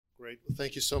Great. Well,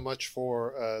 thank you so much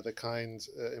for the kind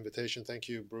invitation. Thank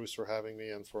you, Bruce, for having me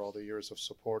and for all the years of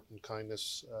support and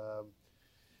kindness.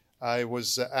 I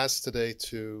was asked today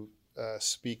to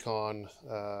speak on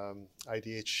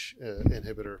IDH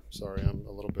inhibitor. Sorry, I'm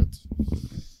a little bit,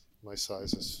 my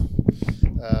size is.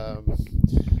 Um,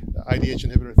 IDH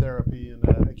inhibitor therapy in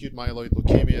acute myeloid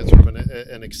leukemia. It's sort of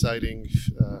an exciting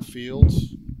field.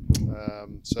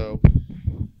 So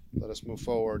let us move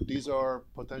forward. These are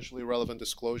potentially relevant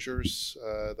disclosures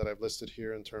that I've listed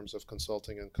here in terms of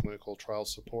consulting and clinical trial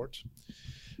support.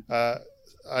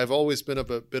 I've always been a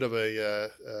bit of a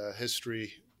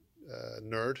history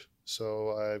nerd,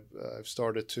 so I've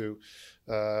started to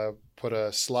put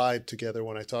a slide together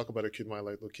when I talk about acute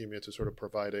myeloid leukemia to sort of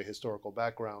provide a historical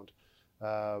background.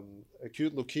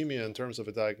 Acute leukemia, in terms of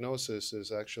a diagnosis,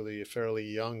 is actually fairly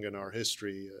young in our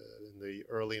history. In the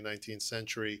early 19th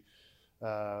century,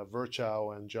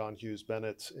 Virchow and John Hughes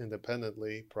Bennett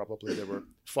independently, probably they were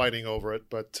fighting over it,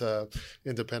 but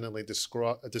independently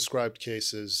described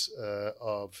cases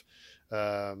of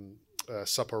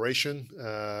suppuration,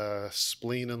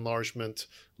 spleen enlargement,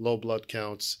 low blood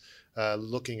counts,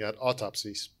 looking at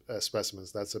autopsy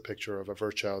specimens. That's a picture of a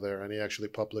Virchow there, and he actually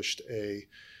published a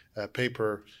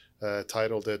paper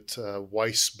titled it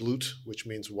Weißblut, which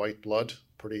means white blood.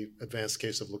 Pretty advanced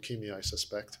case of leukemia, I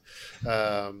suspect,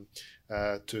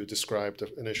 to describe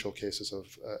the initial cases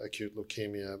of acute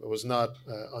leukemia. It was not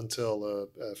until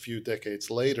a few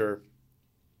decades later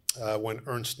when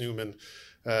Ernst Newman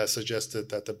suggested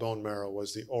that the bone marrow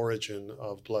was the origin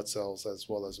of blood cells as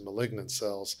well as malignant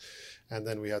cells. And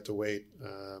then we had to wait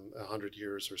 100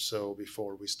 years or so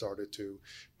before we started to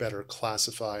better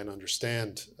classify and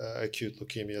understand acute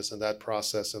leukemias. And that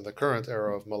process in the current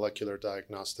era of molecular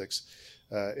diagnostics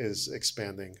is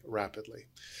expanding rapidly.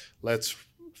 Let's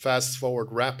fast forward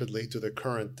rapidly to the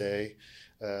current day.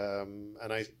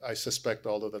 And I suspect,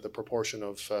 although that the proportion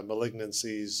of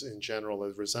malignancies in general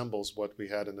resembles what we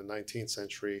had in the 19th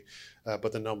century,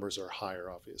 but the numbers are higher,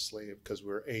 obviously, because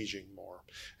we're aging more.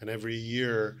 And every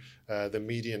year, the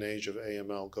median age of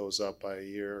AML goes up by a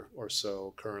year or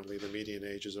so. Currently, the median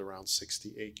age is around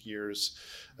 68 years.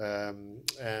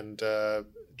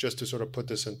 Just to sort of put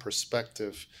this in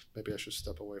perspective, maybe I should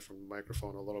step away from the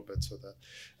microphone a little bit so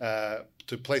that,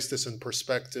 to place this in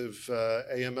perspective,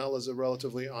 AML is a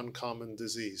relatively uncommon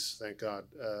disease, thank God.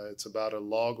 It's about a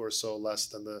log or so less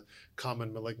than the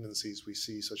common malignancies we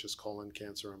see, such as colon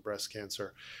cancer and breast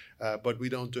cancer. But we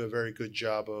don't do a very good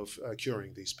job of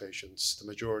curing these patients. The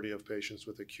majority of patients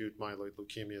with acute myeloid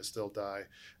leukemia still die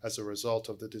as a result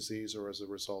of the disease or as a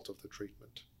result of the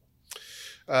treatment.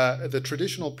 The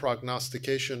traditional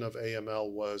prognostication of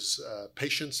AML was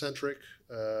patient-centric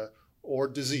or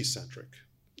disease-centric.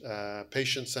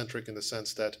 Patient-centric in the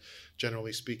sense that,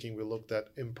 generally speaking, we looked at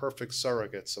imperfect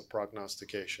surrogates of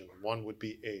prognostication. One would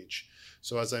be age.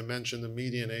 So as I mentioned, the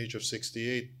median age of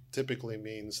 68 typically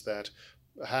means that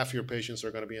half your patients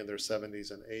are going to be in their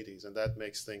 70s and 80s, and that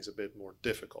makes things a bit more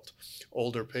difficult.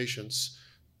 Older patients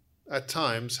at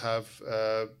times have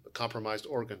compromised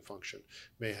organ function,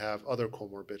 may have other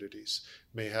comorbidities,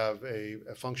 may have a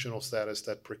functional status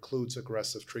that precludes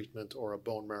aggressive treatment or a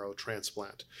bone marrow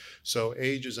transplant. So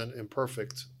age is an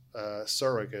imperfect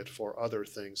surrogate for other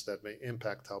things that may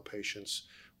impact how patients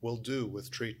will do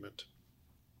with treatment.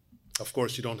 Of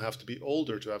course, you don't have to be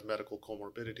older to have medical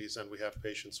comorbidities, and we have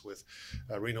patients with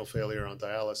renal failure on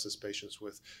dialysis, patients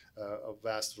with a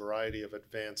vast variety of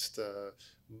advanced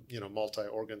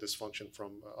multi-organ dysfunction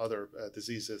from other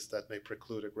diseases that may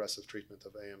preclude aggressive treatment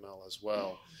of AML as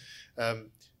well.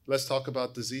 Let's talk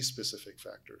about disease-specific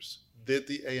factors. Did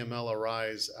the AML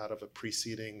arise out of a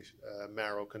preceding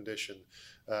marrow condition?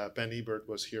 Ben Ebert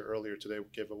was here earlier today,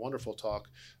 gave a wonderful talk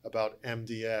about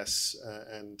MDS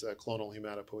and clonal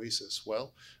hematopoiesis.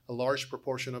 Well, a large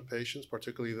proportion of patients,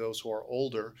 particularly those who are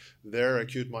older, their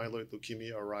acute myeloid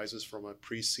leukemia arises from a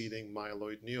preceding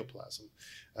myeloid neoplasm,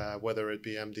 whether it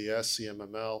be MDS,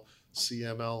 CMML,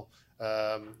 CML,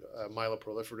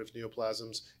 myeloproliferative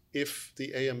neoplasms. If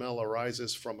the AML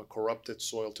arises from a corrupted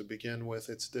soil to begin with,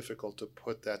 it's difficult to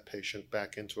put that patient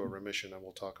back into a remission, and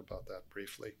we'll talk about that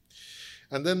briefly.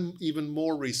 And then even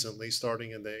more recently,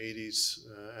 starting in the 80s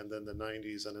and then the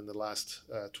 90s and in the last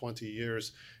 20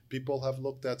 years, people have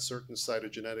looked at certain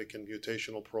cytogenetic and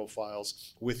mutational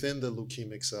profiles within the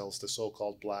leukemic cells, the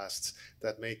so-called blasts,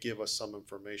 that may give us some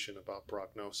information about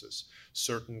prognosis.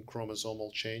 Certain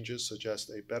chromosomal changes suggest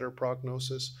a better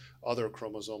prognosis. Other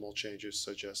chromosomal changes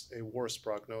suggest suggest a worse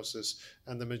prognosis,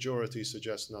 and the majority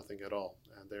suggest nothing at all.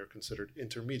 And they're considered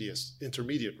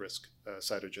intermediate risk,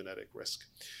 cytogenetic risk.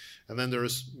 And then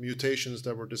there's mutations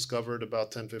that were discovered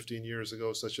about 10, 15 years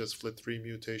ago, such as FLT3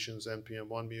 mutations,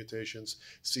 NPM1 mutations,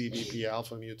 CBP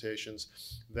alpha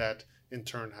mutations, that in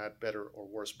turn had better or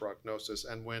worse prognosis.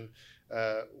 And when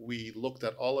we looked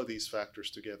at all of these factors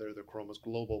together, the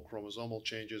global chromosomal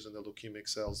changes in the leukemic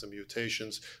cells, the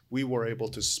mutations, we were able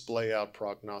to splay out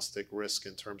prognostic risk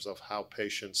in terms of how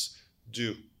patients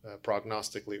do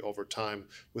prognostically over time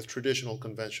with traditional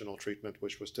conventional treatment,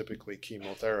 which was typically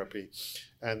chemotherapy.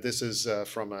 And this is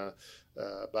from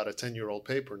about a 10-year-old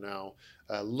paper now,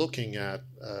 looking at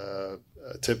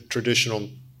traditional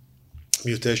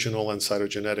mutational and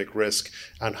cytogenetic risk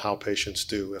and how patients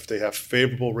do. If they have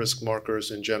favorable risk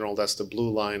markers, in general, that's the blue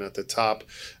line at the top,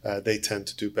 they tend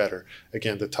to do better.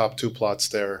 Again, the top two plots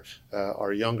there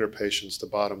are younger patients, the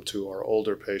bottom two are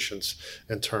older patients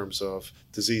in terms of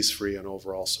disease-free and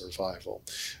overall survival.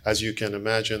 As you can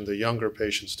imagine, the younger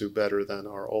patients do better than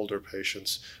our older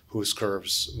patients, whose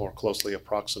curves more closely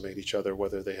approximate each other,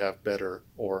 whether they have better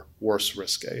or worse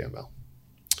risk AML.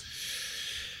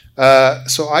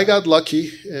 So I got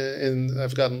lucky.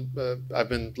 I've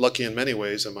been lucky in many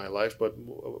ways in my life, but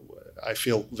I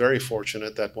feel very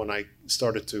fortunate that when I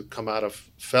started to come out of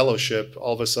fellowship,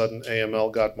 all of a sudden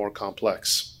AML got more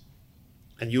complex.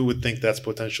 And you would think that's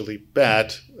potentially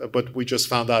bad, but we just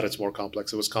found out it's more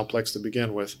complex. It was complex to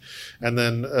begin with. And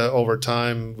then over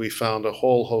time, we found a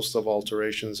whole host of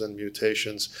alterations and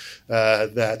mutations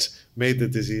that made the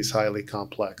disease highly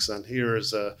complex. And here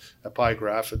is a pie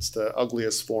graph. It's the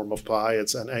ugliest form of pie.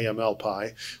 It's an AML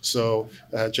pie. So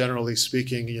generally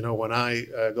speaking, you know, when I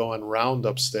go and round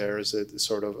upstairs, it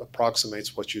sort of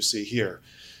approximates what you see here.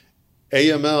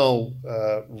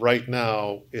 AML right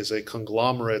now is a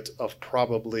conglomerate of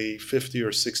probably 50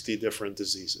 or 60 different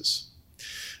diseases.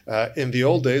 In the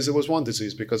old days, it was one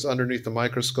disease because underneath the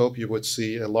microscope, you would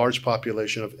see a large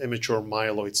population of immature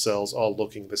myeloid cells all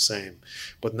looking the same.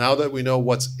 But now that we know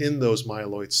what's in those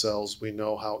myeloid cells, we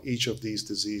know how each of these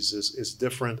diseases is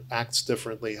different, acts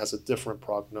differently, has a different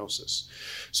prognosis.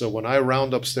 So when I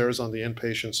round upstairs on the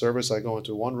inpatient service, I go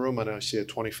into one room and I see a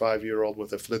 25-year-old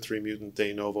with a FLT3 mutant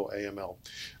de novo AML.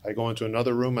 I go into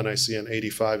another room and I see an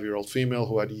 85-year-old female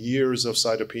who had years of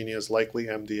cytopenias, likely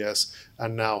MDS,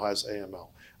 and now has AML.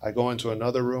 I go into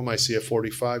another room, I see a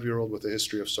 45-year-old with a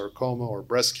history of sarcoma or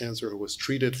breast cancer who was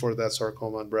treated for that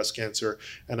sarcoma and breast cancer,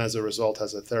 and as a result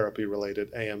has a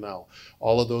therapy-related AML.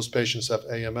 All of those patients have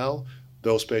AML.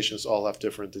 Those patients all have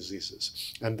different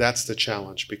diseases. And that's the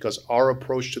challenge, because our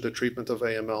approach to the treatment of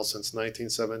AML since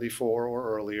 1974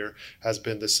 or earlier has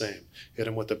been the same. Hit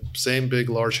them with the same big,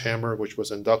 large hammer, which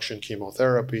was induction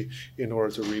chemotherapy, in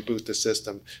order to reboot the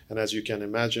system. And as you can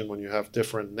imagine, when you have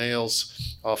different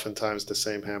nails, oftentimes the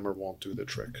same hammer won't do the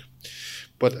trick.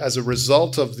 But as a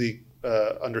result of the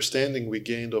understanding we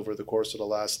gained over the course of the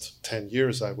last 10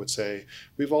 years, I would say,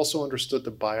 we've also understood the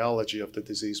biology of the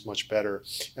disease much better.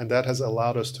 And that has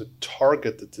allowed us to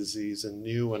target the disease in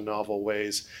new and novel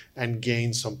ways and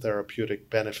gain some therapeutic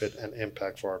benefit and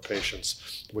impact for our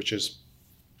patients, which is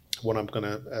what I'm going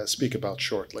to speak about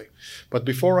shortly. But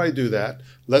before I do that,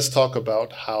 let's talk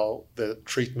about how the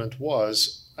treatment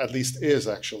was, at least is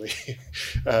actually,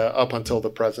 up until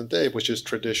the present day, which is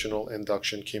traditional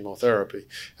induction chemotherapy.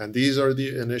 And these are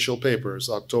the initial papers,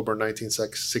 October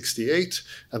 1968,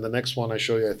 and the next one I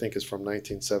show you, I think, is from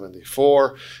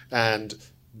 1974. And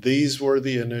these were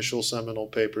the initial seminal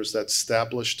papers that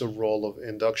established the role of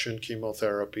induction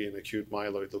chemotherapy in acute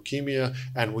myeloid leukemia,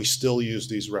 and we still use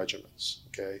these regimens,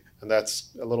 okay? And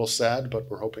that's a little sad,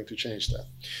 but we're hoping to change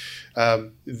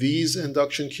that. These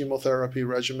induction chemotherapy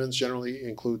regimens generally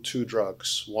include two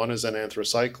drugs. One is an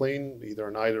anthracycline, either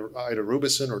an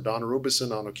idarubicin or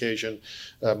daunorubicin, on occasion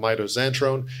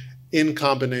mitoxantrone, in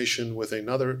combination with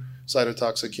another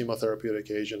cytotoxic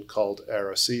chemotherapeutic agent called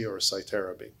Ara-C or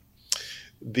cytarabine.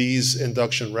 These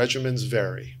induction regimens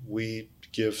vary. We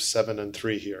give 7 and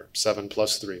 3 here, 7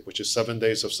 plus 3, which is 7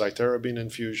 days of cytarabine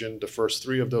infusion. The first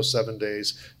 3 of those 7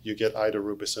 days, you get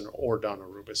idarubicin or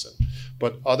daunorubicin.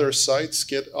 But other sites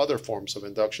get other forms of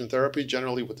induction therapy,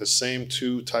 generally with the same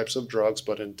 2 types of drugs,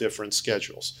 but in different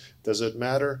schedules. Does it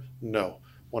matter? No.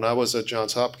 When I was at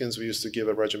Johns Hopkins, we used to give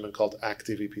a regimen called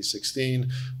Active EP16.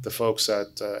 The folks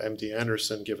at MD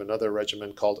Anderson give another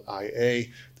regimen called IA.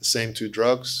 the same 2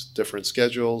 drugs, different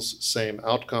schedules, same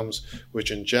outcomes, which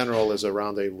in general is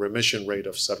around a remission rate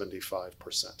of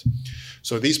 75%.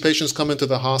 So these patients come into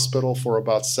the hospital for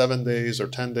about 7 days or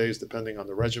 10 days, depending on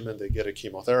the regimen. They get a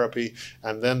chemotherapy,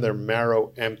 and then their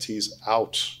marrow empties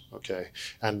out. Okay,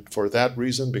 and for that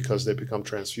reason, because they become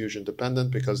transfusion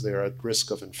dependent, because they are at risk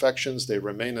of infections, they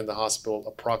remain in the hospital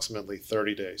approximately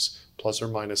 30 days, plus or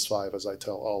minus 5, as I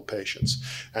tell all patients.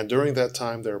 And during that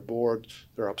time, they're bored,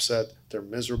 they're upset, they're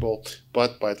miserable,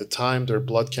 but by the time their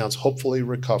blood counts hopefully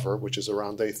recover, which is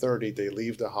around day 30, they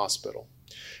leave the hospital.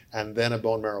 And then a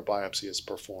bone marrow biopsy is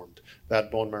performed. That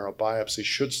bone marrow biopsy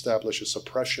should establish a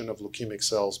suppression of leukemic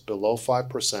cells below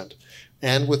 5%.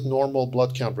 And with normal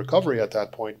blood count recovery at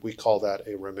that point, we call that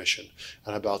a remission.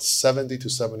 And about 70 to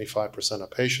 75%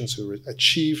 of patients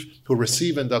who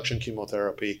receive induction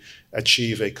chemotherapy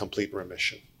achieve a complete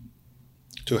remission.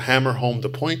 To hammer home the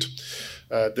point,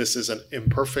 this is an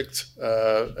imperfect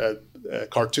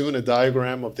cartoon, a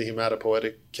diagram of the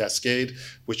hematopoietic cascade,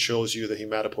 which shows you the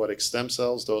hematopoietic stem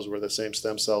cells. Those were the same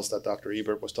stem cells that Dr.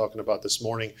 Ebert was talking about this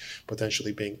morning,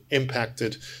 potentially being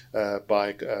impacted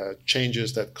by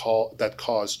changes that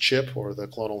cause CHIP, or the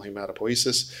clonal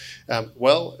hematopoiesis.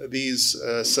 Well, these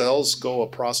cells go a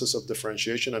process of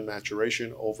differentiation and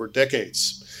maturation over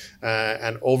decades.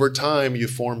 And over time, you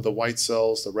form the white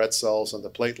cells, the red cells, and the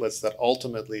platelets that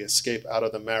ultimately escape out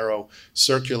of the marrow,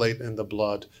 circulate in the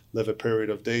blood, live a period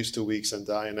of days to weeks, and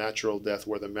die a natural death,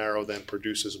 where the marrow then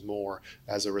produces more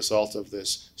as a result of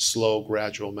this slow,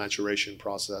 gradual maturation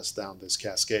process down this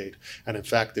cascade. And in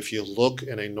fact, if you look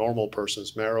in a normal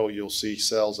person's marrow, you'll see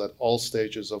cells at all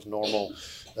stages of normal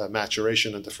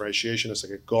maturation and differentiation. It's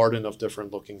like a garden of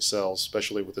different looking cells,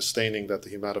 especially with the staining that the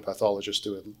hematopathologists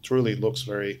do. It truly looks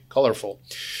very colorful.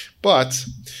 But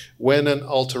when an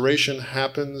alteration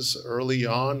happens early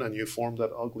on and you form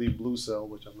that ugly blue cell,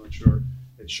 which I'm not sure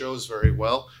it shows very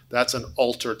well, that's an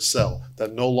altered cell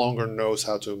that no longer knows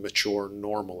how to mature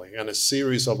normally. And a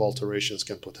series of alterations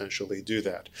can potentially do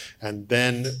that. And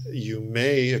then you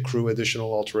may accrue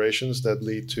additional alterations that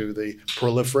lead to the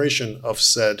proliferation of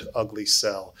said ugly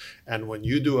cell. And when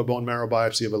you do a bone marrow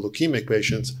biopsy of a leukemic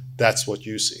patient, that's what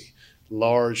you see.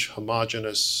 Large,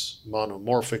 homogeneous,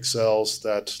 monomorphic cells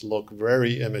that look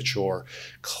very immature,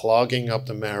 clogging up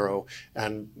the marrow.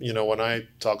 And, when I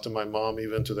talk to my mom,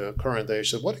 even to the current day,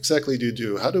 she said, what exactly do you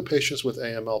do? How do patients with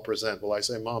AML present? Well, I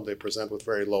say, Mom, they present with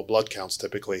very low blood counts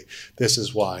typically. This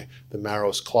is why. The marrow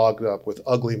is clogged up with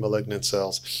ugly malignant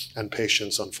cells, and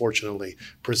patients, unfortunately,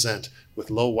 present with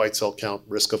low white cell count,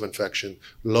 risk of infection,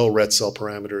 low red cell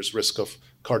parameters, risk of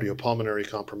cardiopulmonary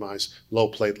compromise, low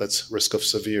platelets, risk of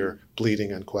severe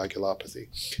bleeding and coagulopathy.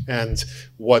 And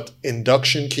what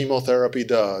induction chemotherapy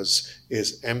does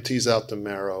is empties out the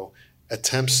marrow,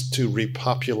 attempts to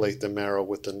repopulate the marrow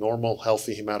with the normal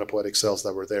healthy hematopoietic cells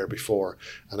that were there before,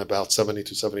 and about 70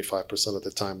 to 75% of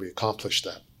the time we accomplish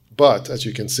that. But as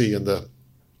you can see in the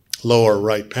lower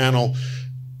right panel,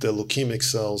 the leukemic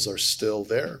cells are still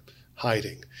there,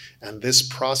 hiding. And this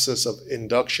process of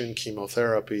induction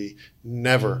chemotherapy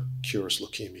never cures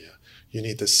leukemia. You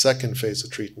need the second phase of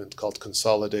treatment called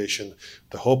consolidation,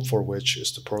 the hope for which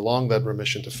is to prolong that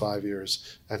remission to 5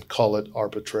 years and call it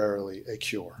arbitrarily a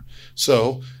cure.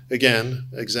 So again,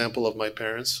 example of my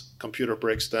parents, computer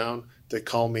breaks down, they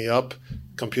call me up,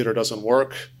 computer doesn't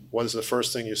work. What is the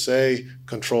first thing you say?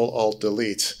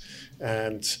 Control-Alt-Delete.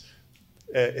 And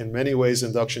in many ways,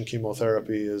 induction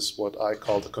chemotherapy is what I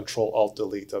call the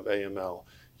Control-Alt-Delete of AML.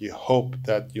 You hope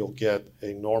that you'll get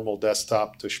a normal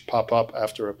desktop to pop up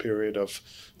after a period of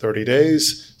 30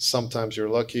 days. Sometimes you're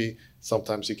lucky.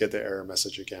 Sometimes you get the error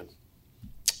message again.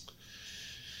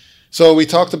 So we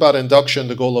talked about induction,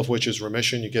 the goal of which is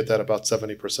remission. You get that about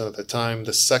 70% of the time.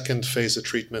 The second phase of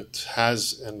treatment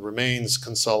has and remains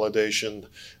consolidation,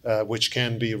 which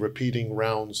can be repeating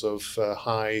rounds of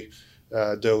high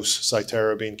dose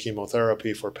cytarabine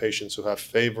chemotherapy for patients who have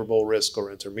favorable risk or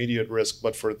intermediate risk,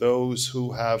 but for those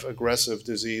who have aggressive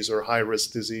disease or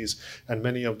high-risk disease, and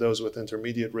many of those with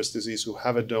intermediate risk disease who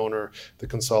have a donor, the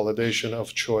consolidation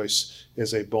of choice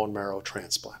is a bone marrow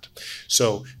transplant.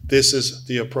 So this is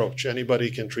the approach. Anybody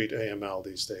can treat AML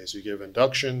these days. You give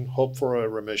induction, hope for a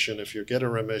remission. If you get a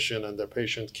remission and the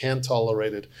patient can't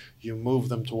tolerate it, you move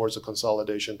them towards a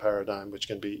consolidation paradigm, which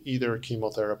can be either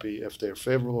chemotherapy if they're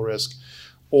favorable risk,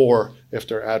 or if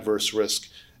they're adverse risk,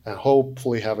 and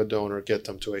hopefully have a donor get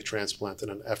them to a transplant in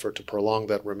an effort to prolong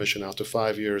that remission out to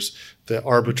 5 years, the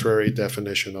arbitrary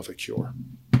definition of a cure.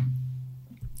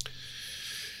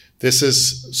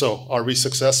 So are we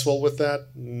successful with that?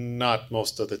 Not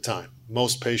most of the time.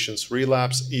 Most patients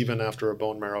relapse even after a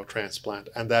bone marrow transplant,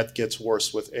 and that gets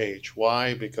worse with age.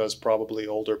 Why? Because probably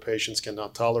older patients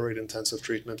cannot tolerate intensive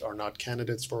treatment, are not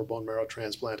candidates for a bone marrow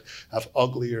transplant, have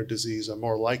uglier disease, are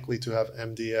more likely to have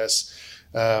MDS,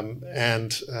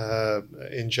 and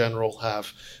in general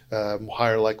have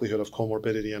higher likelihood of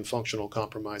comorbidity and functional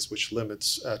compromise, which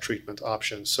limits treatment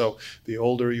options. So the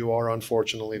older you are,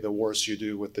 unfortunately, the worse you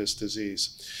do with this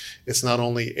disease. It's not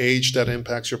only age that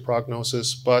impacts your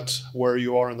prognosis, but where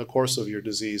you are in the course of your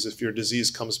disease. If your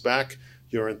disease comes back,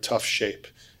 you're in tough shape.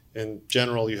 In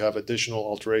general, you have additional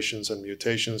alterations and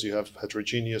mutations. You have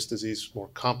heterogeneous disease, more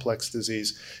complex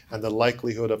disease, and the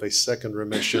likelihood of a second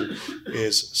remission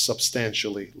is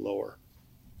substantially lower.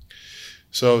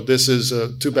 So this is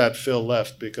too bad Phil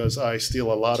left, because I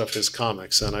steal a lot of his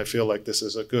comics, and I feel like this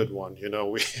is a good one. You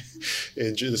know,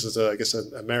 this is, I guess,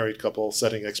 a married couple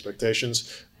setting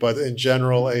expectations. But in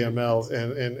general, AML,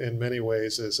 in many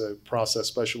ways, is a process,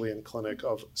 especially in clinic,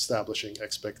 of establishing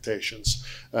expectations.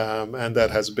 And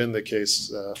that has been the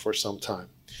case for some time.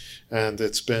 And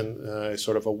it's been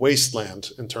sort of a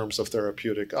wasteland in terms of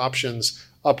therapeutic options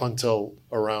up until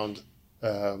around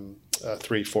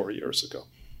 3-4 years ago.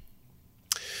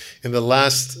 In the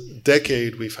last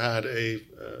decade, we've had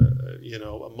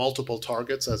multiple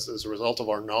targets as a result of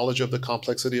our knowledge of the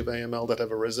complexity of AML that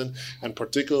have arisen, and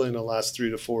particularly in the last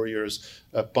 3 to 4 years,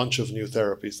 a bunch of new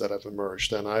therapies that have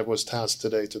emerged. And I was tasked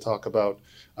today to talk about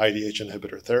IDH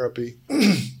inhibitor therapy,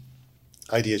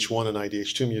 IDH1 and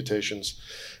IDH2 mutations.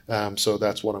 So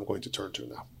that's what I'm going to turn to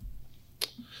now.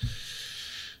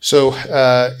 So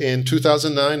in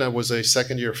 2009, I was a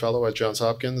second-year fellow at Johns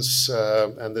Hopkins,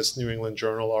 and this New England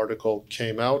Journal article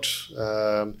came out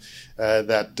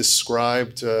that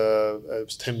described, it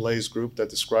was Tim Lay's group that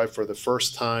described for the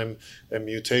first time a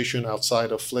mutation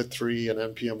outside of FLT3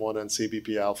 and NPM1 and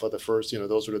CBP alpha, the first,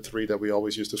 those are the three that we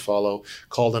always used to follow,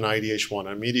 called an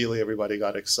IDH1. Immediately, everybody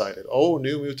got excited. Oh,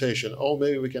 new mutation. Oh,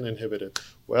 maybe we can inhibit it.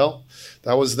 Well,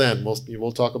 that was then.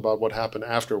 We'll talk about what happened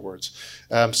afterwards.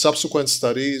 Subsequent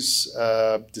studies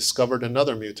discovered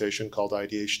another mutation called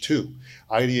IDH2.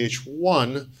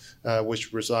 IDH1,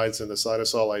 which resides in the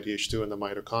cytosol, IDH2 in the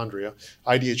mitochondria.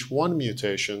 IDH1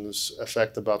 mutations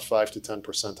affect about 5 to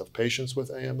 10% of patients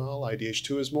with AML.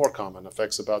 IDH2 is more common,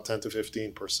 affects about 10 to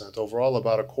 15%. Overall,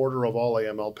 about a quarter of all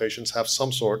AML patients have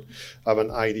some sort of an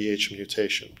IDH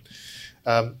mutation.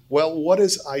 Well, what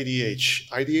is IDH?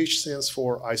 IDH stands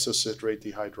for isocitrate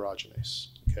dehydrogenase.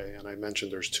 Okay, and I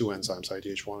mentioned there's two enzymes,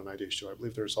 IDH1 and IDH2. I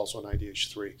believe there's also an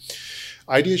IDH3.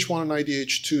 IDH1 and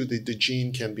IDH2, the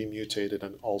gene can be mutated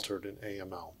and altered in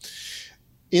AML.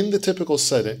 In the typical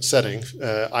setting,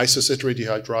 isocitrate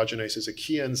dehydrogenase is a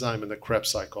key enzyme in the Krebs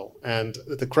cycle. And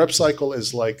the Krebs cycle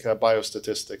is like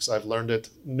biostatistics. I've learned it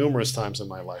numerous times in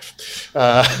my life.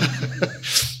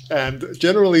 And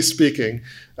generally speaking,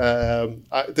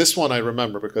 this one I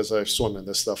remember because I swim in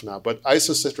this stuff now, but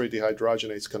isocitrate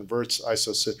dehydrogenase converts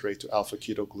isocitrate to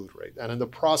alpha-ketoglutarate. And in the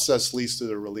process leads to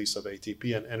the release of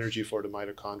ATP and energy for the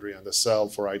mitochondria and the cell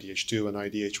for IDH2 and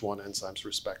IDH1 enzymes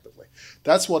respectively.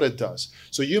 That's what it does.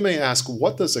 So you may ask,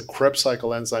 what does a Krebs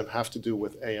cycle enzyme have to do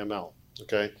with AML?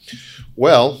 Okay,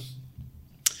 well,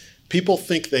 people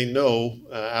think they know,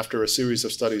 after a series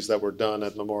of studies that were done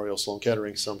at Memorial Sloan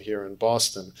Kettering, some here in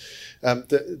Boston,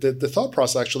 the thought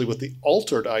process actually with the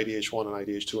altered IDH1 and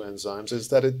IDH2 enzymes is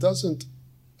that it doesn't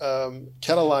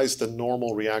catalyze the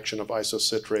normal reaction of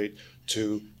isocitrate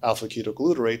to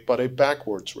alpha-ketoglutarate, but a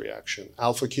backwards reaction.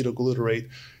 Alpha-ketoglutarate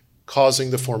causing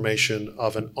the formation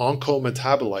of an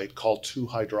oncometabolite called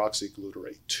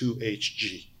 2-hydroxyglutarate,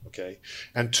 2-HG. Okay,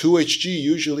 and 2-HG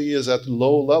usually is at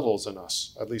low levels in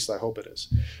us, at least I hope it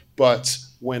is. But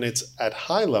when it's at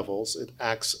high levels, it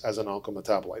acts as an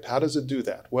oncometabolite. How does it do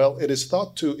that? Well, it is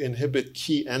thought to inhibit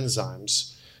key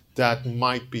enzymes that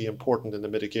might be important in the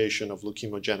mitigation of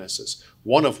leukemogenesis,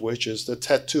 one of which is the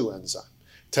TET2 enzyme.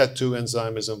 TET2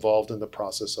 enzyme is involved in the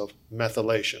process of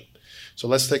methylation. So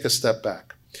let's take a step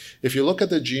back. If you look at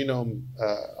the genome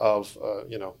of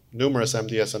numerous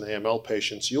MDS and AML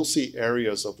patients, you'll see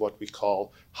areas of what we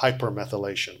call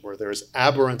hypermethylation, where there's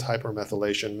aberrant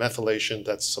hypermethylation, methylation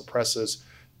that suppresses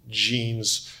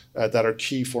genes that are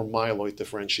key for myeloid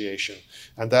differentiation.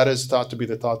 And that is thought to be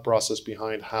the thought process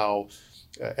behind how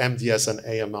MDS and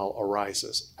AML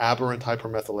arises. Aberrant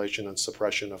hypermethylation and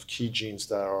suppression of key genes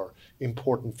that are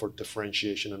important for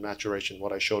differentiation and maturation,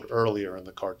 what I showed earlier in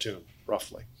the cartoon,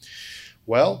 roughly.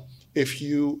 Well, if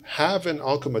you have an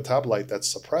oncometabolite that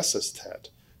suppresses TET,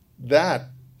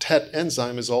 that TET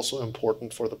enzyme is also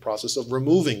important for the process of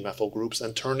removing methyl groups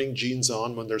and turning genes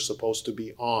on when they're supposed to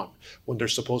be on, when they're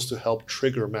supposed to help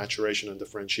trigger maturation and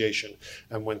differentiation.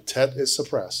 And when TET is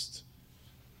suppressed,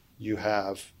 you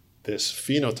have this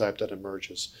phenotype that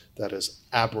emerges that is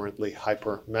aberrantly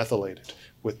hypermethylated,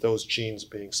 with those genes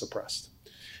being suppressed.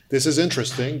 This is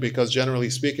interesting because, generally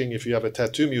speaking, if you have a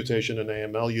TET2 mutation in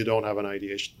AML, you don't have an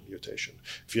IDH mutation.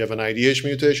 If you have an IDH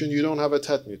mutation, you don't have a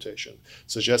TET mutation,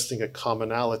 suggesting a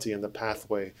commonality in the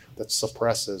pathway that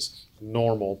suppresses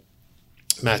normal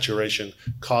maturation,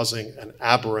 causing an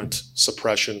aberrant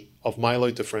suppression of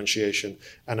myeloid differentiation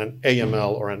and an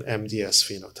AML or an MDS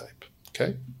phenotype.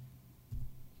 Okay?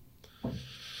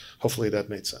 Hopefully that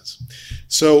made sense.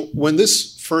 So when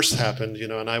this first happened,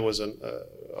 and I was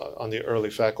on the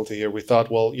early faculty here, we thought,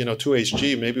 well,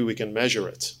 2HG, maybe we can measure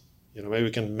it. Maybe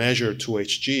we can measure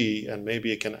 2HG and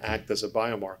maybe it can act as a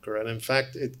biomarker. And in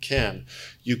fact, it can.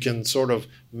 You can sort of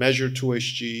measure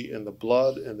 2HG in the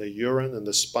blood, in the urine, in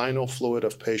the spinal fluid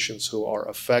of patients who are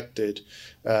affected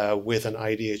with an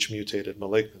IDH mutated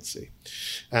malignancy.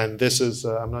 And this is,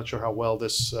 I'm not sure how well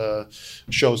this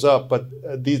shows up,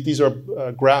 but these are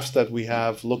graphs that we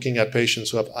have looking at patients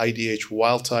who have IDH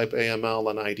wild type AML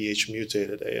and IDH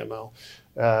mutated AML.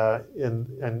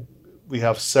 And we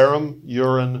have serum,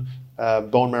 urine,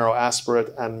 bone marrow aspirate,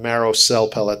 and marrow cell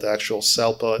pellet, the actual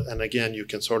cell pellet. And again, you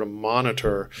can sort of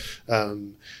monitor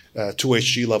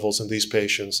 2HG levels in these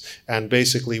patients. And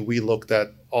basically, we looked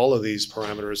at all of these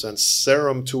parameters, and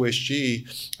serum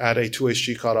 2HG at a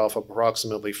 2HG cutoff of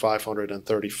approximately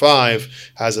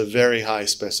 535 has a very high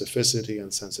specificity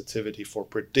and sensitivity for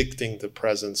predicting the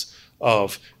presence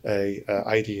of a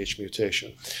IDH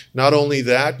mutation. Not only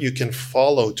that, you can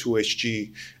follow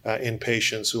 2HG in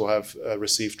patients who have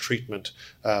received treatment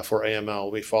for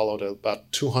AML. We followed about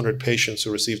 200 patients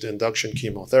who received induction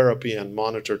chemotherapy and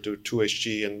monitored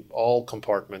 2HG in all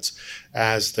compartments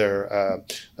as their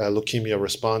leukemia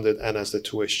responded and as the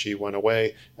 2HG went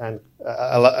away, and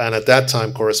at that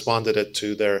time corresponded it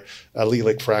to their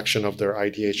allelic fraction of their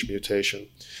IDH mutation.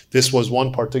 This was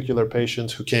one particular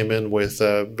patient who came in with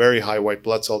a very high white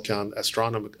blood cell count,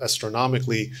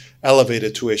 astronomically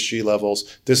elevated 2HG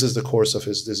levels. This is the course of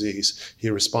his disease. He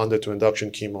responded to induction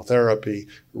chemotherapy,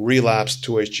 relapsed,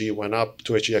 2HG went up.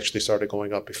 2HG actually started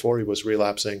going up before he was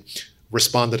relapsing,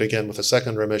 responded again with a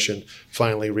second remission,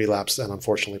 finally relapsed, and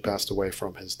unfortunately passed away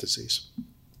from his disease.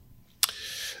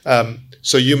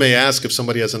 So you may ask, if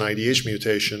somebody has an IDH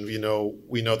mutation, we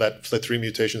know that FLT3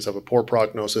 mutations have a poor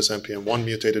prognosis. NPM1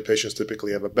 mutated patients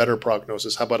typically have a better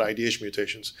prognosis. How about IDH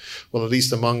mutations? Well, at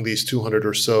least among these 200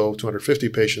 or so, 250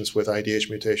 patients with IDH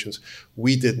mutations,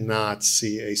 we did not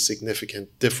see a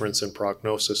significant difference in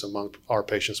prognosis among our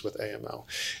patients with AML.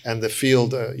 And the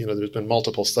field, there's been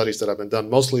multiple studies that have been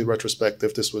done, mostly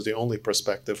retrospective. This was the only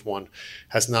prospective one,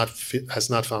 has not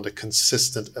found a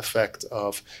consistent effect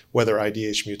of whether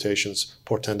IDH mutations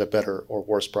portend a better or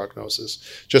worse prognosis.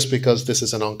 Just because this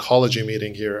is an oncology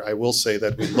meeting here, I will say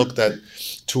that we looked at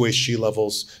 2HG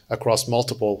levels across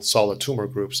multiple solid tumor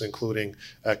groups, including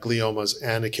gliomas,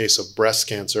 and in case of breast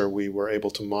cancer, we were able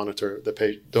to monitor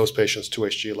those patients'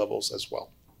 2HG levels as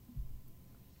well.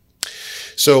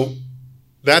 So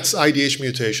that's IDH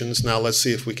mutations. Now let's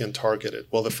see if we can target it.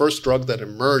 Well, the first drug that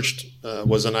emerged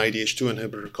was an IDH2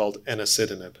 inhibitor called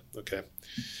enasidenib,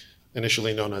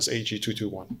 initially known as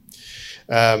AG221.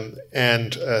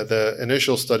 The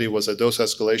initial study was a dose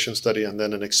escalation study and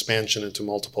then an expansion into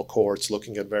multiple cohorts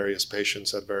looking at various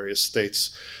patients at various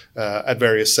states, at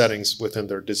various settings within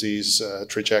their disease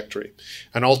trajectory.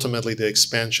 And ultimately, the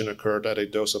expansion occurred at a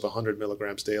dose of 100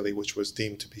 milligrams daily, which was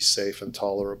deemed to be safe and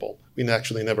tolerable. We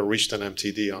actually never reached an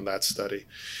MTD on that study.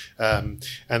 And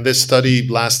this study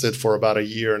lasted for about a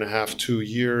year and a half, 2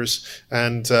 years.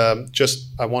 And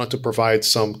I wanted to provide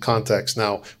some context.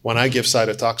 Now, when I give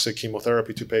cytotoxic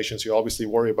chemotherapy to patients, you obviously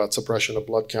worry about suppression of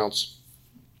blood counts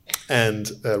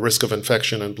and risk of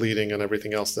infection and bleeding and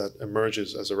everything else that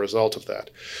emerges as a result of that.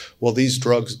 Well, these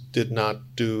drugs did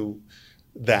not do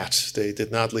that. They did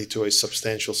not lead to a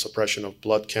substantial suppression of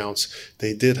blood counts.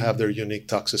 They did have their unique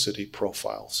toxicity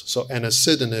profiles. So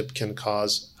enasidenib can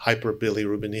cause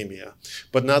hyperbilirubinemia,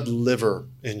 but not liver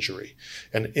injury.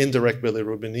 An indirect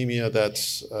bilirubinemia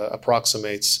that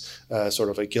approximates sort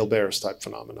of a Gilbert's type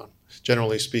phenomenon.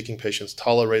 Generally speaking, patients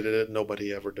tolerated it.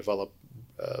 Nobody ever developed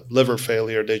liver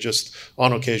failure. They just,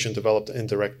 on occasion, developed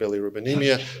indirect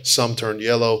bilirubinemia. Some turned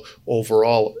yellow.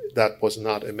 Overall, that was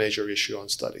not a major issue on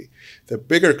study. The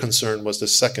bigger concern was the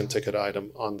second ticket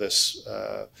item on this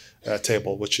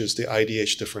table, which is the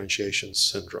IDH differentiation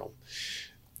syndrome.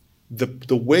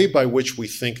 The way by which we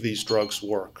think these drugs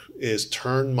work is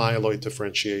turn myeloid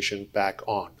differentiation back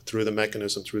on through the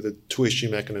mechanism, through the 2-HG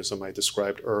mechanism I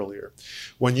described earlier.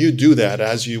 When you do that,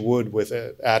 as you would with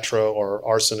ATRA or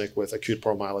arsenic with acute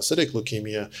promyelocytic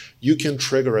leukemia, you can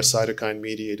trigger a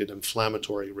cytokine-mediated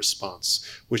inflammatory response,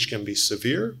 which can be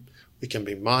severe, it can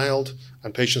be mild,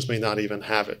 and patients may not even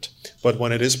have it. But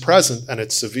when it is present and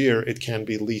it's severe, it can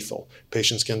be lethal.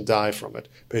 Patients can die from it.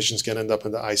 Patients can end up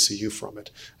in the ICU from it.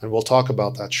 And we'll talk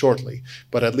about that shortly.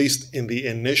 But at least in the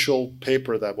initial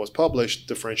paper that was published,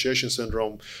 differentiation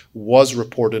syndrome was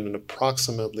reported in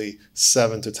approximately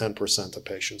 7 to 10% of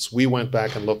patients. We went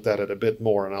back and looked at it a bit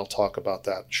more, and I'll talk about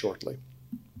that shortly.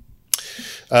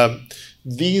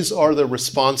 These are the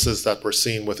responses that were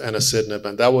seen with enasidenib,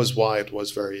 and that was why it was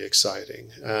very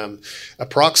exciting.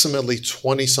 Approximately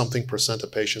 20-something%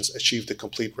 of patients achieved a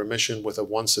complete remission with a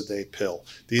once-a-day pill.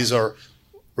 These are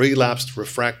relapsed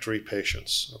refractory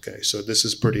patients. Okay, so this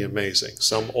is pretty amazing.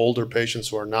 Some older patients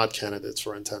who are not candidates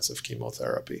for intensive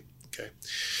chemotherapy. Okay.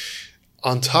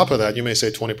 On top of that, you may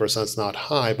say 20% is not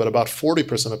high, but about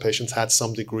 40% of patients had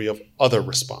some degree of other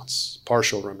response,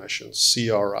 partial remissions,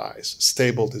 CRIs,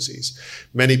 stable disease.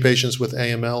 Many patients with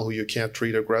AML who you can't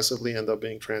treat aggressively end up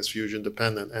being transfusion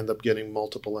dependent, end up getting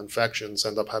multiple infections,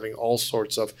 end up having all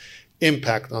sorts of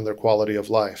impact on their quality of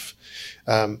life.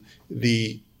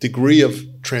 The degree of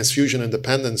transfusion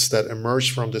independence that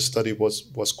emerged from this study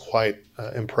was quite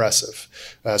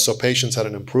impressive. So patients had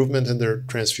an improvement in their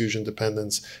transfusion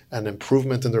dependence, an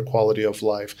improvement in their quality of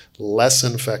life, less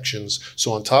infections.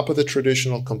 So on top of the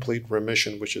traditional complete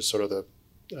remission, which is sort of the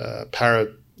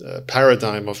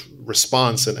paradigm of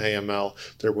response in AML,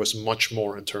 there was much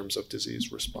more in terms of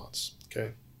disease response.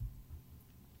 Okay.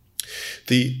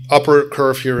 The upper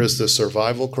curve here is the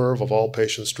survival curve of all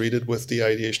patients treated with the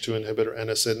IDH2 inhibitor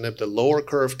enasidenib. The lower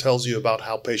curve tells you about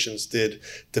how patients did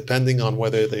depending on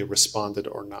whether they responded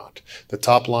or not. The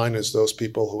top line is those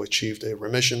people who achieved a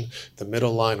remission. The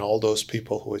middle line, all those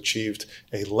people who achieved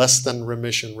a less than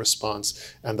remission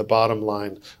response. And the bottom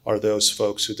line are those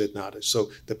folks who did not.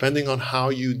 So depending on how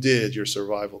you did, your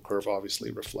survival curve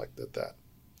obviously reflected that.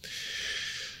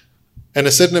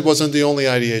 Enasidenib wasn't the only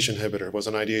IDH inhibitor, it was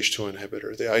an IDH2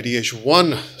 inhibitor. The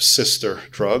IDH1 sister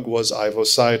drug was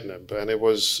ivosidenib, and it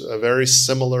was a very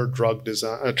similar drug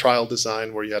design, trial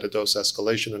design where you had a dose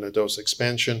escalation and a dose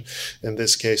expansion. In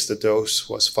this case, the dose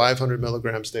was 500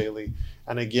 milligrams daily.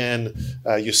 And again,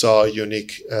 you saw a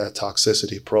unique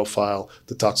toxicity profile.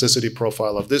 The toxicity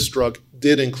profile of this drug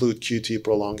did include QT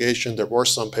prolongation. There were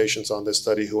some patients on this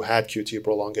study who had QT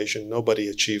prolongation. Nobody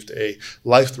achieved a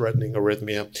life-threatening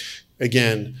arrhythmia.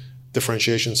 Again,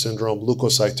 differentiation syndrome,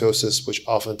 leukocytosis, which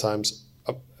oftentimes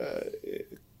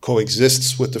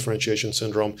coexists with differentiation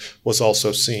syndrome, was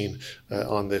also seen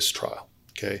on this trial.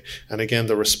 Okay, and again,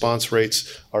 the response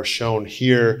rates are shown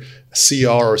here. CR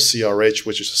or CRH,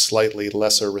 which is a slightly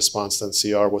lesser response than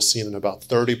CR, was seen in about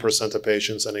 30% of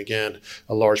patients, and again,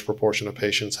 a large proportion of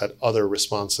patients had other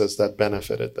responses that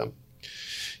benefited them.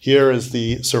 Here is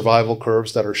the survival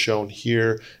curves that are shown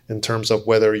here in terms of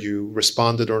whether you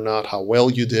responded or not, how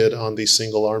well you did on these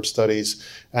single-arm studies.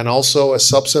 And also a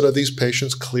subset of these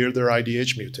patients cleared their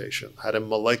IDH mutation, had a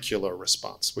molecular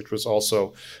response, which was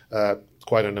also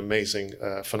quite an amazing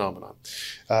phenomenon.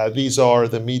 These are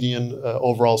the median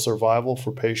overall survival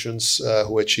for patients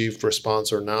who achieved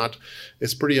response or not.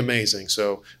 It's pretty amazing.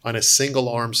 So on a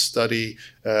single-arm study,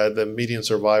 the median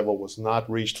survival was not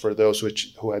reached for those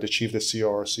who had achieved a CR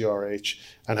or CRH,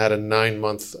 and had a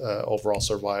 9-month overall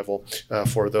survival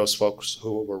for those folks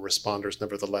who were responders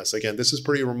nevertheless. Again, this is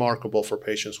pretty remarkable for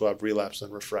patients who have relapsed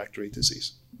and refractory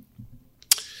disease.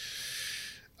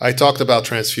 I talked about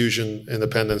transfusion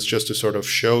independence just to sort of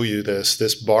show you this.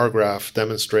 This bar graph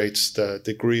demonstrates the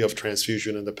degree of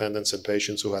transfusion independence in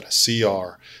patients who had a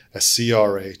CR, a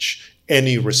CRH,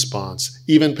 any response.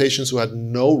 Even patients who had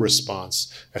no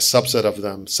response, a subset of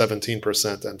them,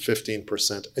 17% and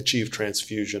 15%, achieved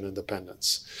transfusion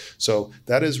independence. So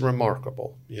that is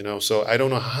remarkable, you know. So I don't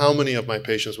know how many of my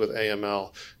patients with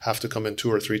AML have to come in 2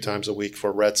 or 3 times a week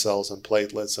for red cells and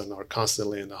platelets and are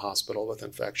constantly in the hospital with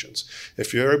infections.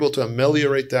 If you're able to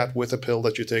ameliorate that with a pill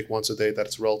that you take once a day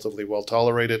that's relatively well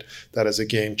tolerated, that is a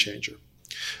game changer.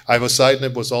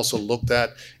 Ivosidenib was also looked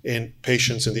at in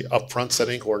patients in the upfront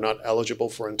setting who are not eligible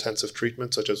for intensive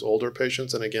treatment, such as older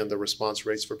patients. And again, the response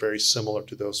rates were very similar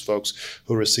to those folks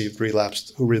who received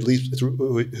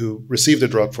who received a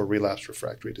drug for relapsed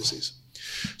refractory disease.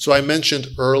 So I mentioned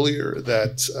earlier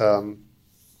that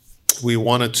we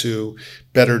wanted to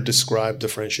better describe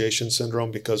differentiation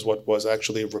syndrome because what was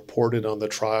actually reported on the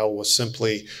trial was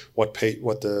simply what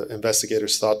the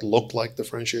investigators thought looked like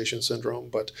differentiation syndrome.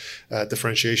 But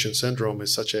differentiation syndrome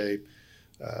is such a,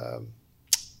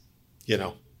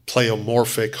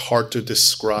 pleomorphic, hard to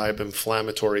describe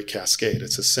inflammatory cascade.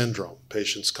 It's a syndrome.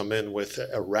 Patients come in with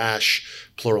a rash,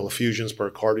 pleural effusions,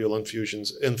 pericardial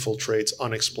infusions, infiltrates,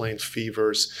 unexplained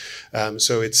fevers.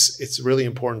 So it's really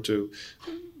important to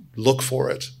look for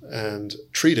it and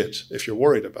treat it if you're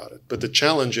worried about it. But the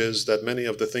challenge is that many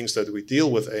of the things that we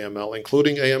deal with AML,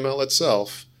 including AML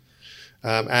itself,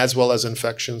 as well as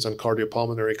infections and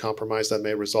cardiopulmonary compromise that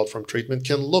may result from treatment,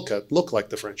 can look like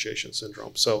differentiation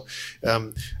syndrome. So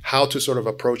how to sort of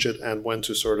approach it and when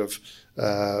to sort of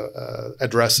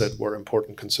address it were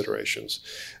important considerations.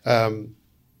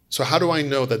 So how do I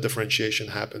know that differentiation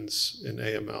happens in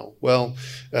AML? Well,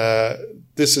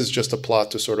 this is just a plot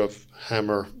to sort of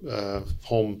hammer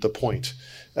home the point.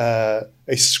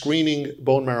 A screening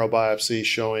bone marrow biopsy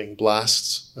showing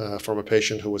blasts from a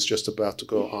patient who was just about to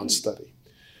go on study.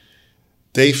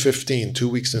 Day 15, 2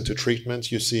 weeks into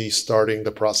treatment, you see starting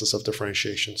the process of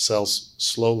differentiation, cells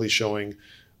slowly showing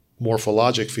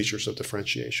morphologic features of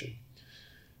differentiation.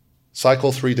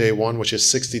 Cycle 3, day 1, which is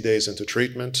 60 days into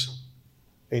treatment,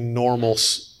 a normal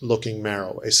looking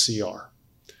marrow, a CR.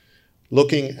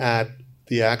 Looking at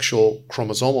the actual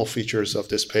chromosomal features of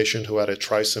this patient who had a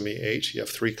trisomy 8, you have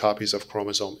 3 copies of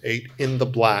chromosome 8 in the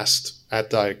blast at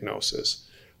diagnosis.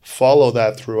 Follow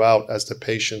that throughout as the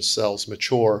patient's cells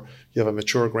mature. You have a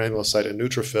mature granulocyte and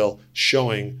neutrophil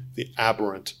showing the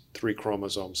aberrant 3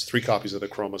 chromosomes, 3 copies of the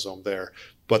chromosome there,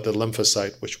 but the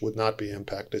lymphocyte, which would not be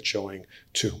impacted, showing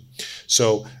 2.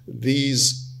 So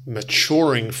these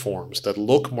maturing forms that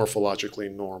look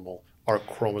morphologically normal are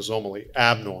chromosomally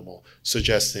abnormal,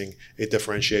 suggesting a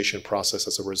differentiation process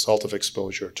as a result of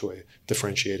exposure to a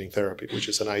differentiating therapy, which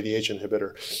is an IDH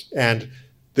inhibitor. And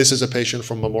this is a patient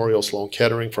from Memorial Sloan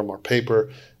Kettering from our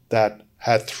paper that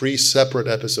had 3 separate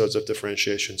episodes of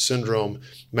differentiation syndrome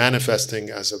manifesting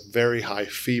as a very high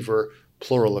fever,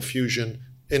 pleural effusion,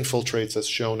 infiltrates as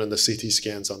shown in the CT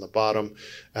scans on the bottom.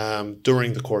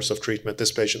 During the course of treatment,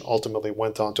 this patient ultimately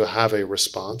went on to have a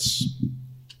response.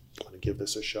 I'm going to give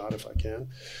this a shot if I can.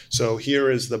 So here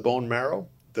is the bone marrow.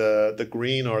 The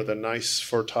green are the nice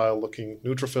fertile-looking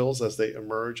neutrophils as they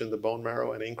emerge in the bone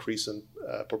marrow and increase in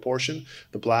proportion.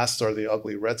 The blasts are the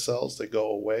ugly red cells. They go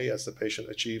away as the patient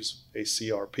achieves a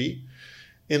CRP.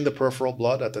 In the peripheral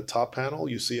blood at the top panel,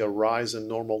 you see a rise in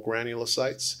normal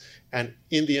granulocytes. And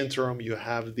in the interim, you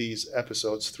have these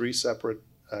episodes, 3 separate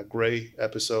gray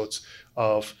episodes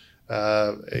of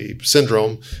a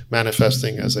syndrome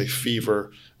manifesting as a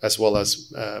fever as well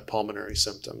as pulmonary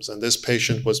symptoms. And this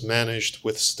patient was managed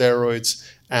with steroids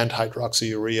and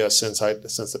hydroxyurea since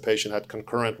the patient had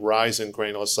concurrent rise in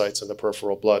granulocytes in the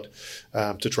peripheral blood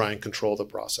to try and control the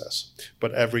process.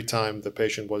 But every time the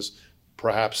patient was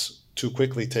perhaps too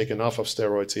quickly taken off of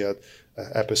steroids, he had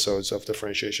episodes of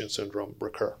differentiation syndrome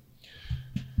recur.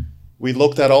 We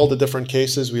looked at all the different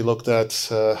cases. We looked at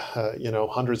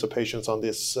hundreds of patients on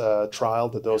this trial,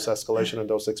 the dose escalation and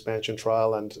dose expansion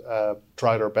trial, and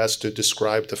tried our best to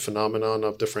describe the phenomenon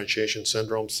of differentiation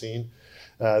syndrome seen.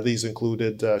 These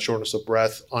included shortness of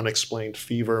breath, unexplained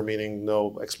fever, meaning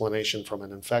no explanation from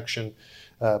an infection,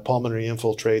 pulmonary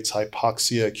infiltrates,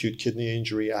 hypoxia, acute kidney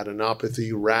injury,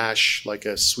 adenopathy, rash, like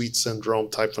a sweet syndrome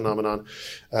type phenomenon.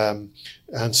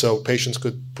 And so patients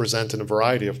could present in a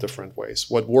variety of different ways.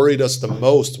 What worried us the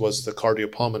most was the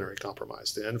cardiopulmonary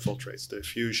compromise, the infiltrates, the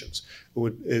effusions.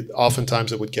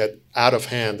 Oftentimes it would get out of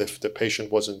hand if the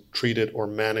patient wasn't treated or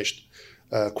managed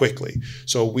quickly.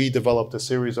 So we developed a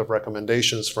series of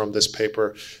recommendations from this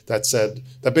paper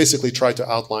that basically tried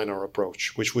to outline our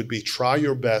approach, which would be try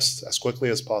your best as quickly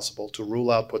as possible to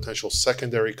rule out potential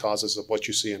secondary causes of what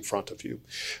you see in front of you.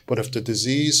 But if the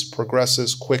disease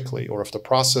progresses quickly, or if the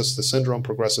syndrome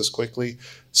progresses quickly,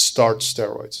 start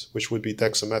steroids, which would be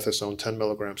dexamethasone 10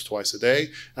 milligrams twice a day.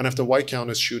 And if the white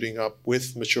count is shooting up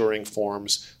with maturing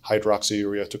forms,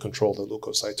 hydroxyurea to control the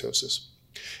leukocytosis.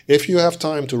 If you have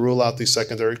time to rule out these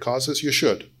secondary causes, you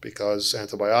should, because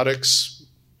antibiotics,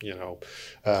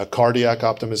 cardiac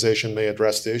optimization may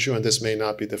address the issue, and this may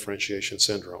not be differentiation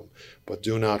syndrome, but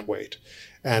do not wait.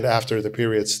 And after the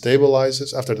person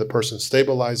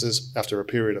stabilizes, after a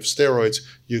period of steroids,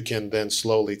 you can then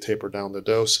slowly taper down the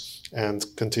dose and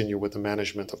continue with the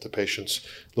management of the patient's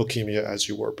leukemia as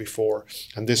you were before.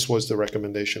 And this was the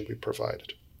recommendation we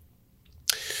provided.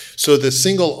 So the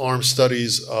single-arm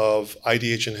studies of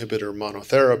IDH inhibitor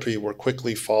monotherapy were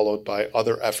quickly followed by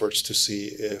other efforts to see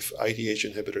if IDH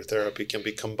inhibitor therapy can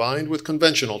be combined with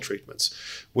conventional treatments,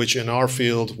 which in our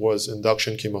field was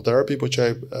induction chemotherapy, which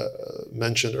I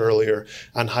mentioned earlier,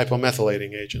 and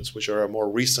hypomethylating agents, which are a more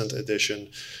recent addition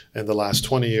in the last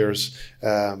 20 years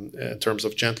in terms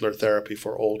of gentler therapy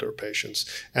for older patients.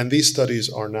 And these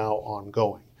studies are now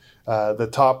ongoing. The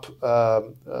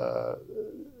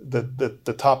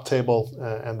top table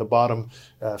and the bottom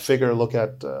figure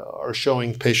are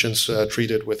showing patients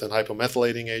treated with an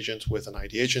hypomethylating agent with an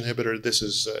IDH inhibitor. This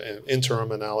is an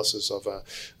interim analysis of a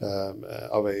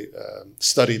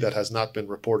study that has not been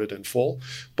reported in full,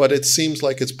 but it seems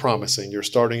like it's promising. You're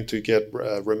starting to get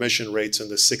remission rates in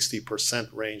the 60%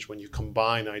 range when you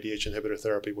combine IDH inhibitor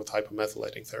therapy with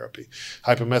hypomethylating therapy.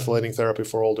 Hypomethylating therapy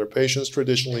for older patients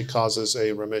traditionally causes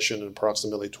a remission in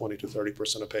approximately 20 to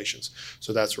 30% of patients.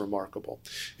 So that's remarkable.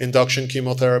 Induction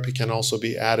chemotherapy can also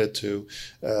be added to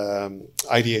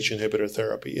IDH inhibitor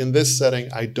therapy. In this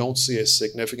setting, I don't see a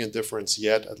significant difference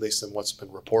yet, at least in what's been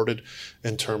reported,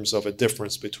 in terms of a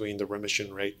difference between the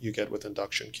remission rate you get with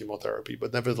induction chemotherapy.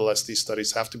 But nevertheless, these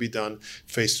studies have to be done.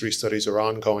 Phase 3 studies are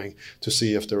ongoing to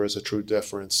see if there is a true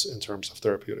difference in terms of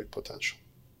therapeutic potential.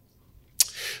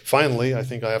 Finally, I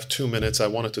think I have 2 minutes. I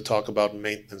wanted to talk about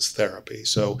maintenance therapy.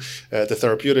 So the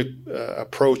therapeutic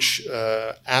approach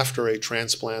after a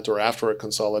transplant or after a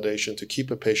consolidation to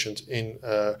keep a patient in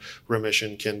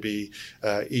remission can be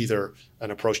either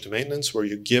an approach to maintenance where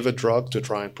you give a drug to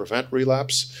try and prevent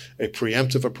relapse, a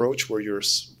preemptive approach where you're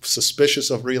suspicious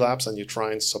of relapse and you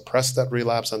try and suppress that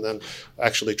relapse, and then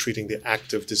actually treating the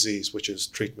active disease, which is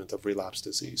treatment of relapse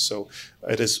disease. So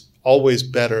it is always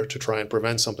better to try and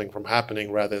prevent something from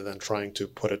happening rather than trying to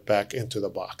put it back into the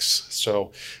box.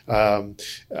 So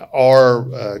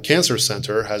our cancer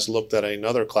center has looked at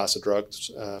another class of drugs,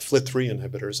 FLT3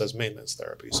 inhibitors, as maintenance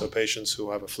therapy. So patients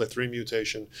who have a FLT3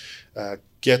 mutation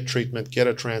get treatment, get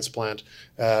a transplant,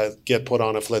 get put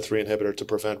on a FLT3 inhibitor to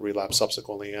prevent relapse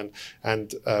subsequently.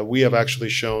 And we have actually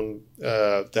shown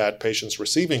that patients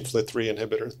receiving FLT3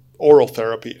 inhibitor oral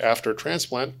therapy after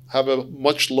transplant have a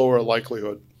much lower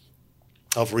likelihood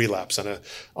of relapse. And an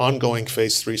ongoing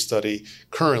phase 3 study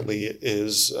currently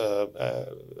is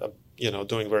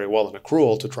doing very well in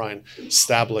accrual to try and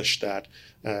establish that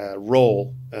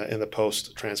role in the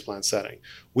post-transplant setting.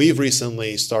 We've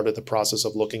recently started the process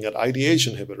of looking at IDH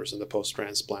inhibitors in the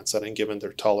post-transplant setting, given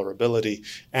their tolerability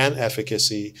and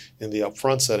efficacy in the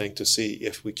upfront setting, to see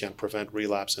if we can prevent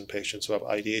relapse in patients who have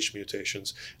IDH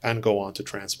mutations and go on to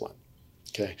transplant.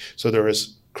 Okay, so there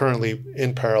is currently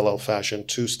in parallel fashion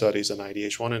 2 studies, an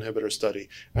IDH1 inhibitor study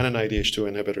and an IDH2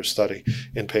 inhibitor study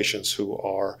in patients who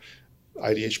are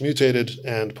IDH mutated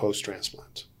and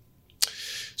post-transplant.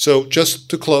 So just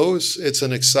to close, it's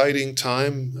an exciting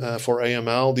time for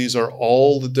AML. These are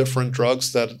all the different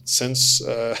drugs that since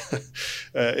in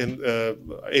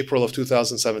April of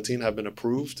 2017 have been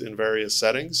approved in various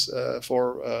settings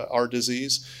for our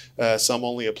disease. Some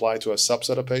only apply to a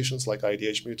subset of patients like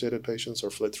IDH mutated patients or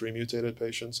FLT3 mutated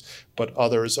patients, but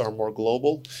others are more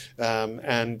global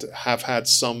and have had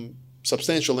some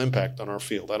substantial impact on our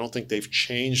field. I don't think they've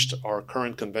changed our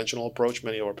current conventional approach.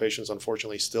 Many of our patients,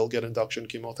 unfortunately, still get induction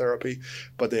chemotherapy,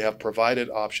 but they have provided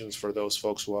options for those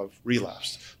folks who have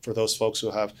relapsed, for those folks who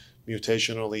have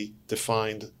mutationally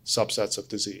defined subsets of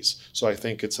disease. So I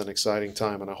think it's an exciting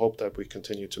time, and I hope that we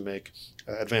continue to make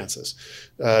advances.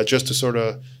 Just to sort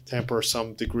of temper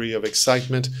some degree of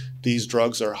excitement, these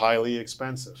drugs are highly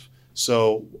expensive.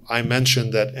 So I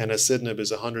mentioned that enasidenib is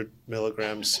 100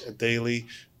 milligrams daily,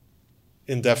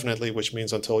 indefinitely, which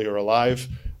means until you're alive.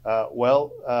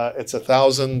 It's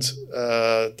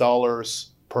 $1,000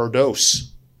 per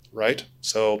dose, right?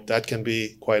 So that can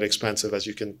be quite expensive, as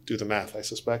you can do the math, I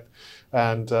suspect.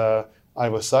 And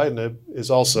ivosidenib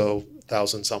is also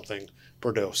 1,000 something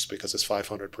per dose because it's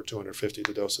 500 per 250.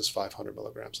 The dose is 500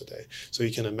 milligrams a day. So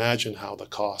you can imagine how the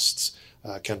costs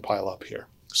can pile up here.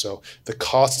 So the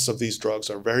costs of these drugs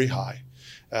are very high.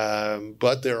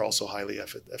 But they're also highly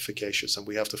efficacious, and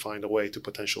we have to find a way to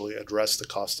potentially address the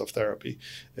cost of therapy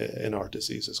in our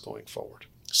diseases going forward.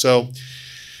 So,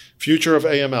 future of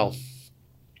AML.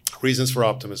 Reasons for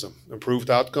optimism.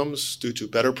 Improved outcomes due to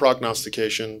better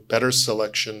prognostication, better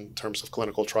selection in terms of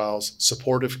clinical trials,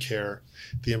 supportive care,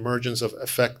 the emergence of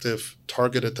effective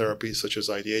targeted therapies such as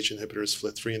IDH inhibitors,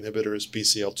 FLT3 inhibitors,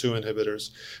 BCL2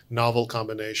 inhibitors, novel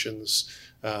combinations,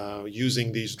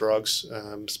 using these drugs,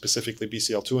 specifically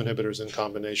BCL2 inhibitors in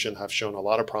combination, have shown a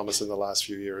lot of promise in the last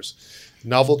few years.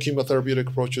 Novel chemotherapeutic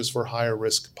approaches for higher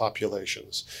risk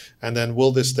populations. And then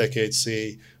will this decade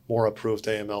see more approved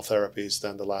AML therapies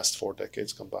than the last 4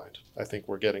 decades combined. I think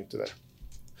we're getting to there.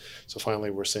 So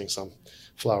finally, we're seeing some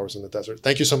flowers in the desert.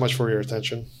 Thank you so much for your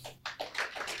attention.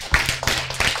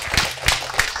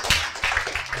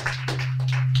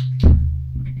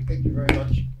 Thank you very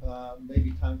much.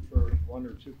 Maybe time for 1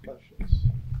 or 2 questions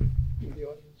from the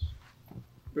audience.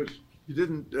 Bruce. You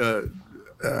didn't,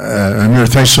 Amir,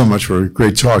 thanks so much for a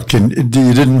great talk. You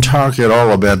didn't talk at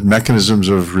all about mechanisms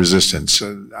of resistance.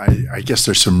 I guess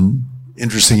there's some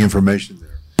interesting information there.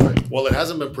 Well, it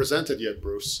hasn't been presented yet,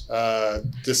 Bruce.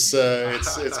 It's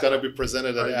going to be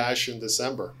presented at ASH in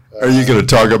December. Are you going to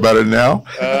talk about it now?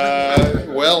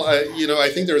 I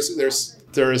think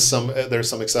there's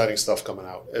some exciting stuff coming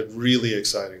out. Really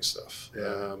exciting stuff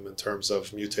in terms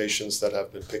of mutations that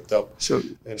have been picked up. So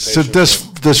does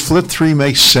FLT3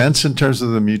 make sense in terms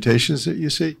of the mutations that you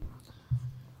see?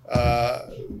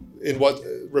 In what?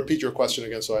 Repeat your question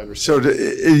again, so I understand. So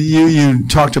you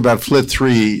talked about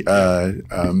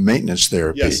FLT3 maintenance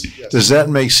therapy. Yes. Does that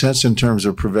make sense in terms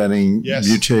of preventing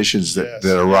mutations that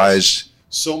arise?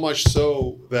 So much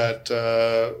so that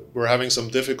we're having some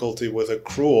difficulty with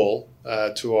accrual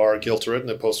to our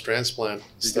gilteritinib post-transplant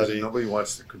study. Nobody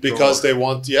wants to control because they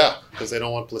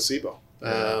don't want placebo.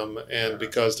 And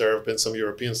because there have been some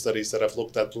European studies that have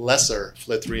looked at lesser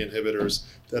FLT3 inhibitors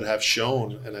that have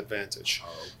shown an advantage.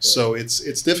 So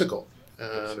it's difficult.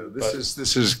 So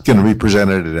this is going to be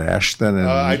presented at ASH then in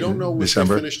I don't know if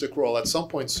December? we finished the accrual. At some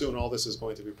point soon, all this is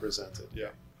going to be presented. Yeah.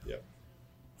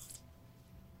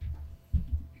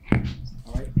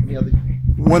 All right. Any other?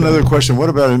 One other question. What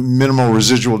about minimal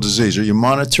residual disease? Are you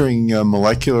monitoring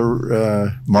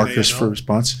molecular markers for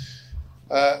response?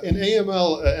 In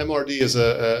AML, MRD is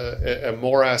a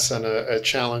morass and a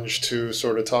challenge to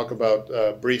sort of talk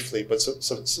about briefly, but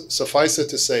suffice it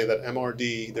to say that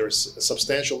MRD, there's a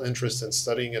substantial interest in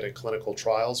studying it in clinical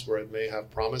trials where it may have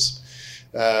promise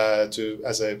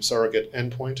as a surrogate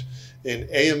endpoint. In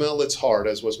AML, it's hard,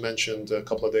 as was mentioned a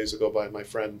couple of days ago by my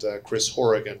friend Chris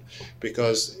Horrigan,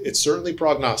 because it's certainly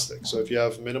prognostic. So if you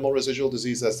have minimal residual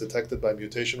disease that's detected by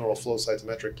mutational or flow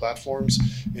cytometric platforms,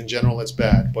 in general, it's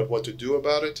bad. But what to do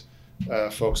about it,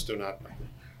 folks do not know.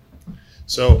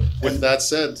 So with that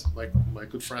said, my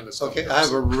good friend is Okay, I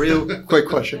have a real quick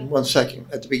question. 1 second.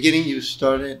 At the beginning, you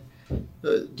started,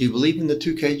 do you believe in the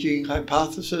 2 kg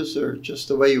hypothesis, or just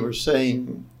the way you were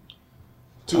saying?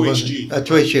 2HG.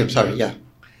 2HG, I'm sorry, yeah.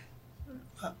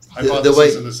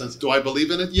 Hypothesis in the sense, do I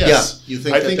believe in it? Yes. Yeah, you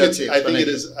think I think that's the it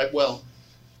is.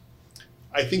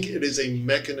 I think it is a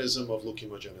mechanism of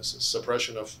leukemogenesis,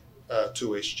 suppression of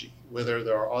 2HG. Whether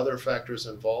there are other factors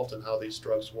involved in how these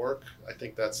drugs work, I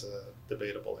think that's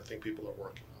debatable. I think people are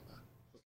working